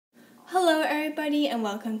Hello everybody and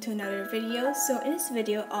welcome to another video. So in this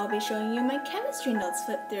video I'll be showing you my chemistry notes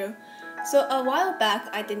flip through. So a while back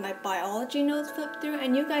I did my biology notes flip through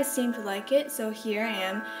and you guys seem to like it, so here I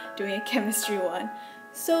am doing a chemistry one.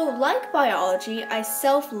 So like biology, I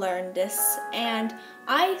self-learned this, and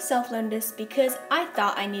I self-learned this because I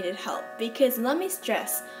thought I needed help, because let me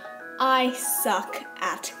stress, I suck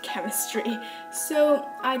at chemistry. So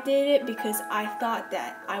I did it because I thought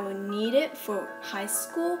that I would need it for high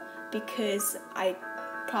school, because I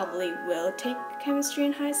probably will take chemistry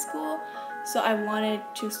in high school. So I wanted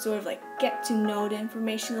to sort of like get to know the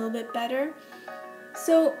information a little bit better.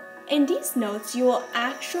 So in these notes, you will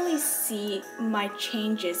actually see my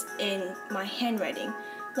changes in my handwriting.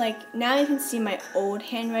 Like now you can see my old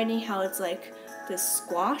handwriting, how it's like the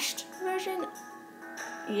squashed version.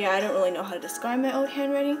 Yeah, I don't really know how to describe my old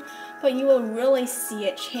handwriting, but you will really see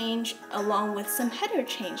it change along with some header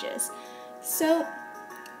changes. So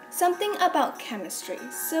something about chemistry.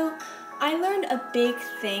 So I learned a big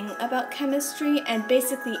thing about chemistry and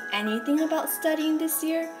basically anything about studying this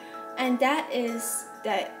year, and that is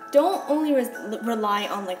that don't only rely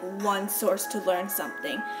on like one source to learn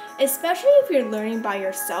something, especially if you're learning by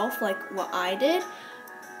yourself like what I did.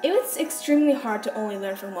 It was extremely hard to only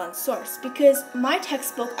learn from one source, because my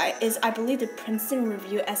textbook is, I believe, the Princeton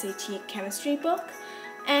Review SAT chemistry book,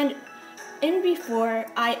 and in before,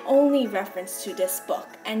 I only referenced to this book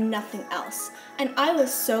and nothing else, and I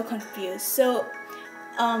was so confused. So,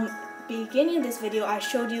 beginning of this video, I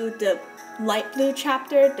showed you the light blue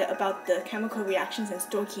chapter about the chemical reactions in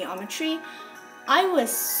stoichiometry. I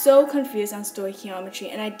was so confused on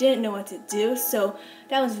stoichiometry, and I didn't know what to do, so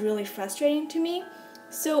that was really frustrating to me.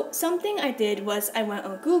 So something I did was I went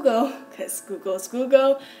on Google, because Google is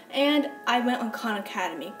Google, and I went on Khan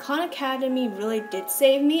Academy. Khan Academy really did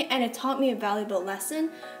save me, and it taught me a valuable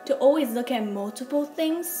lesson to always look at multiple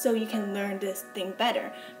things so you can learn this thing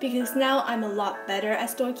better. Because now I'm a lot better at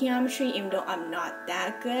stoichiometry, even though I'm not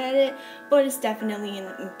that good at it, but it's definitely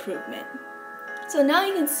an improvement. So now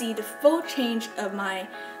you can see the full change of my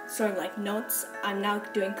sort of like notes. I'm now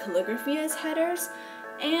doing calligraphy as headers,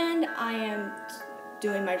 and I am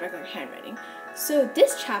doing my regular handwriting. So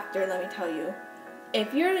this chapter, let me tell you,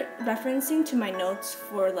 if you're referencing to my notes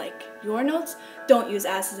for like your notes, don't use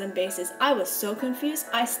acids and bases. I was so confused.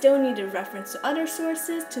 I still need to reference to other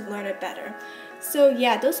sources to learn it better. So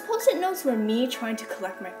yeah, those post-it notes were me trying to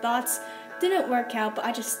collect my thoughts. Didn't work out, but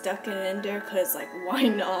I just stuck it in there because like, why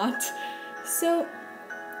not? So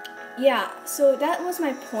yeah, so that was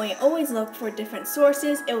my point. Always look for different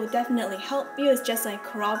sources. It will definitely help you. It's just like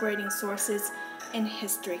corroborating sources in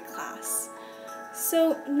history class.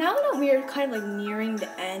 So now that we are kind of like nearing the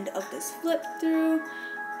end of this flip through,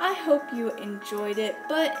 I hope you enjoyed it.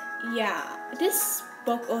 But yeah, this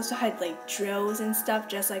book also had like drills and stuff,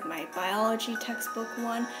 just like my biology textbook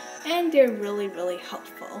one, and they're really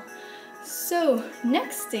helpful. So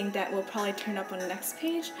next thing that will probably turn up on the next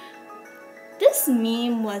page, this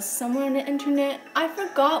meme was somewhere on the internet. I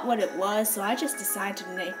forgot what it was, so I just decided to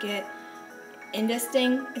make it in this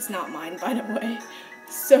thing. It's not mine, by the way.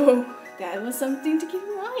 So that was something to keep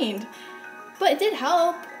in mind. But it did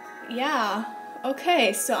help. Yeah.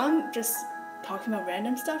 Okay, so I'm just talking about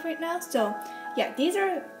random stuff right now. So yeah, these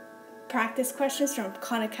are practice questions from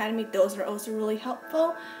Khan Academy. Those are also really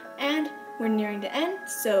helpful. And we're nearing the end.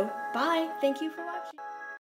 So bye. Thank you for watching.